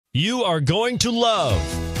You are going to love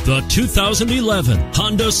the 2011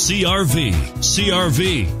 Honda CR-V.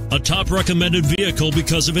 CR-V, a top recommended vehicle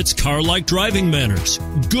because of its car-like driving manners,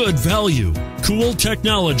 good value, cool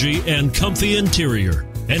technology, and comfy interior,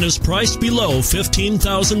 and is priced below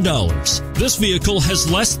 $15,000. This vehicle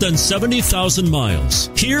has less than 70,000 miles.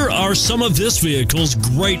 Here are some of this vehicle's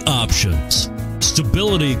great options: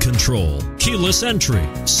 stability control, keyless entry,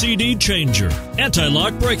 CD changer,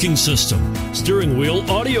 anti-lock braking system, steering wheel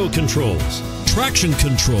audio controls, traction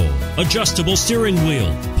control, adjustable steering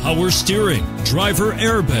wheel, power steering, driver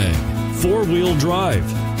airbag, four-wheel drive.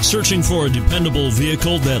 Searching for a dependable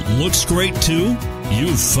vehicle that looks great too?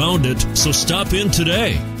 You've found it, so stop in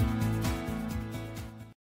today.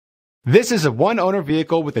 This is a one-owner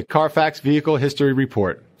vehicle with a Carfax Vehicle History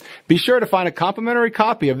Report. Be sure to find a complimentary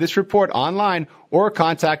copy of this report online or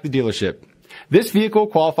contact the dealership. This vehicle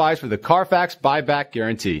qualifies for the Carfax buyback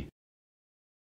guarantee.